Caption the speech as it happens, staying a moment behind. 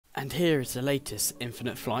And here is the latest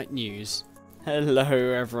Infinite Flight news. Hello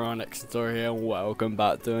everyone, Xentorogaming here and welcome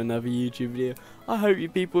back to another YouTube video. I hope you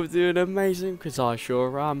people are doing amazing, because I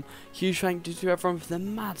sure am. Huge thank you to everyone for the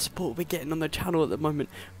mad support we're getting on the channel at the moment.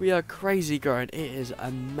 We are crazy growing. It is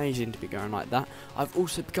amazing to be going like that. I've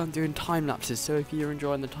also begun doing time lapses, so if you're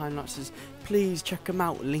enjoying the time lapses, please check them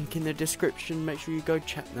out. Link in the description, make sure you go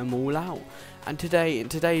check them all out. And in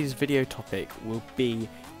today's video topic will be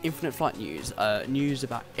Infinite Flight news, news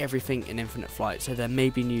about everything in Infinite Flight. So there may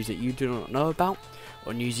be news that you do not know about,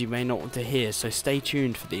 or news you may not want to hear, so stay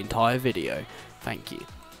tuned for the entire video. Thank you.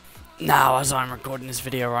 Now, as I'm recording this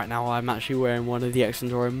video right now, I'm actually wearing one of the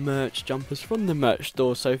Xentorogaming merch jumpers from the merch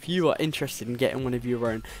store, so if you are interested in getting one of your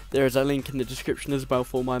own, there is a link in the description as well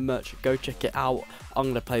for my merch. Go check it out. I'm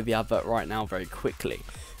going to play the advert right now very quickly.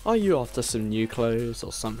 Are you after some new clothes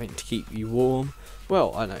or something to keep you warm?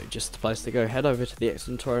 Well, I know just the place to go. Head over to the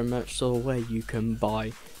Xentorogaming merch store where you can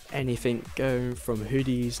buy anything, going from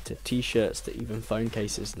hoodies to t-shirts to even phone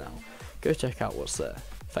cases now. Go check out what's there.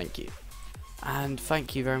 Thank you. And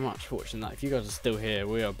thank you very much for watching that. If you guys are still here,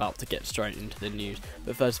 we are about to get straight into the news.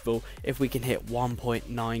 But first of all, if we can hit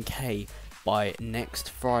 1.9k by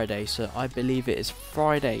next Friday, so I believe it is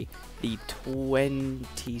Friday the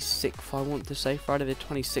 26th, I want to say. Friday the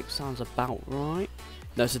 26th sounds about right.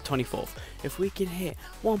 No, it's the 24th. If we can hit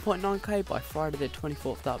 1.9k by Friday the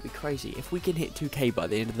 24th, that would be crazy. If we can hit 2k by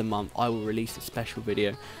the end of the month, I will release a special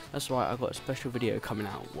video. That's right, I've got a special video coming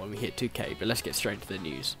out when we hit 2k, but let's get straight into the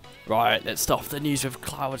news. Right, let's start off the news with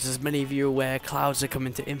Clouds. As many of you are aware, Clouds are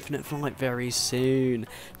coming to Infinite Flight very soon.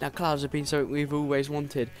 Now, Clouds have been something we've always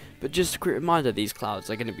wanted, but just a quick reminder, these Clouds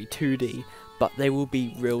are going to be 2D, but they will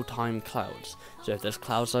be real-time clouds. So if there's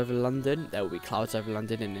clouds over London, there will be clouds over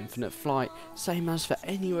London in Infinite Flight, same as for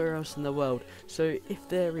anywhere else in the world. So if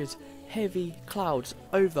there is heavy clouds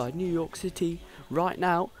over New York City right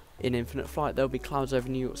now, in Infinite Flight there will be clouds over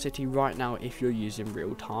New York City right now if you're using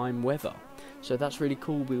real-time weather. So that's really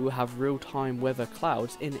cool. We will have real-time weather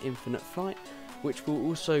clouds in Infinite Flight, which will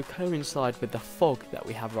also coincide with the fog that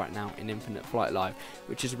we have right now in Infinite Flight Live,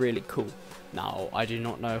 which is really cool. Now, I do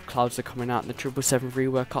not know if clouds are coming out in the 777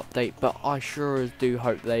 rework update, but I sure do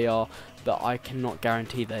hope they are, but I cannot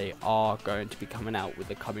guarantee they are going to be coming out with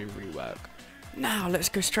the coming rework. Now, let's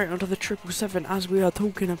go straight onto the 777 as we are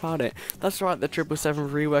talking about it. That's right, the 777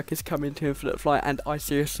 rework is coming to Infinite Flight, and I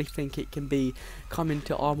seriously think it can be coming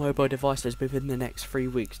to our mobile devices within the next 3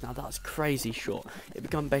 weeks. Now, that's crazy short. It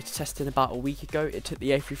began beta testing about a week ago. It took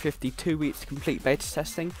the A350 2 weeks to complete beta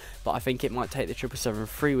testing, but I think it might take the 777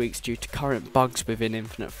 3 weeks due to current bugs within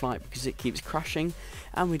Infinite Flight because it keeps crashing,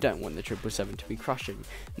 and we don't want the 777 to be crashing.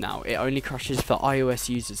 Now, it only crashes for iOS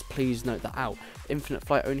users. Please note that out. Infinite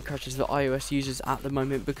Flight only crashes for iOS users at the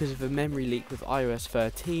moment because of a memory leak with iOS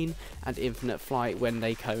 13 and Infinite Flight when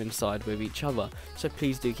they coincide with each other. So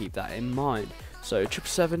please do keep that in mind. So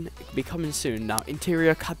 777 will be coming soon. Now,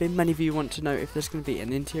 interior cabin, many of you want to know if there's going to be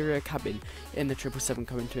an interior cabin in the 777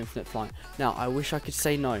 coming to Infinite Flight. Now, I wish I could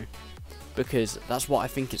say no, because that's what I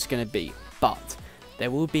think it's going to be, but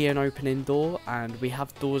there will be an opening door, and we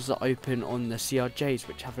have doors that open on the CRJs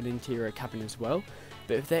which have an interior cabin as well.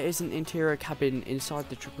 But if there is an interior cabin inside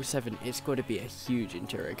the 777, it's got to be a huge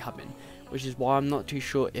interior cabin, which is why I'm not too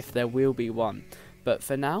sure if there will be one. But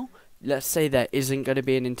for now, let's say there isn't going to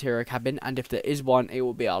be an interior cabin, and if there is one, it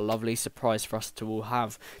will be a lovely surprise for us to all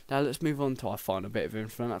have. Now let's move on to our final bit of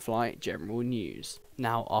Infinite Flight general news.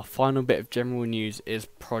 Now, our final bit of general news is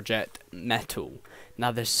Project Metal.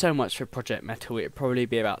 Now, there's so much for Project Metal, it'd probably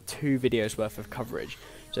be about 2 videos worth of coverage.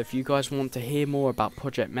 So if you guys want to hear more about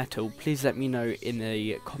Project Metal, please let me know in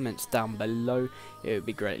the comments down below. It would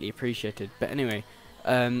be greatly appreciated. But anyway,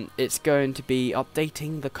 it's going to be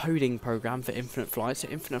updating the coding program for Infinite Flight. So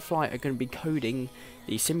Infinite Flight are going to be coding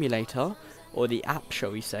the simulator, or the app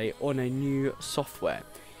shall we say, on a new software.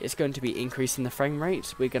 It's going to be increasing the frame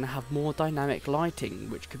rates. We're going to have more dynamic lighting,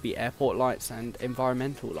 which could be airport lights and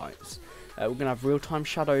environmental lights. We're going to have real-time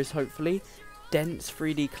shadows, hopefully. Dense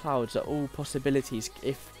 3D clouds are all possibilities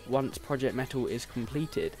if once Project Metal is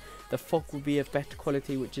completed. The fog will be of better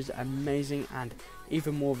quality, which is amazing, and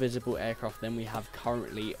even more visible aircraft than we have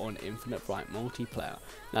currently on Infinite Flight multiplayer.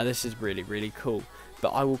 Now this is really cool,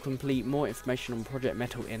 but I will complete more information on Project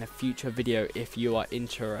Metal in a future video if you are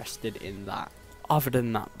interested in that. Other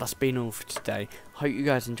than that, that's been all for today. Hope you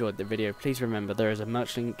guys enjoyed the video. Please remember there is a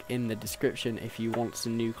merch link in the description if you want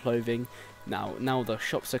some new clothing. Now the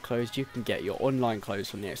shops are closed, you can get your online clothes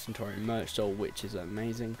from the Xentorogaming merch store, which is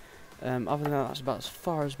amazing. Other than that, that's about as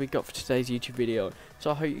far as we got for today's YouTube video. So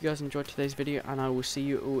I hope you guys enjoyed today's video, and I will see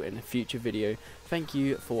you all in a future video. Thank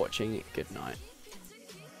you for watching. Good night.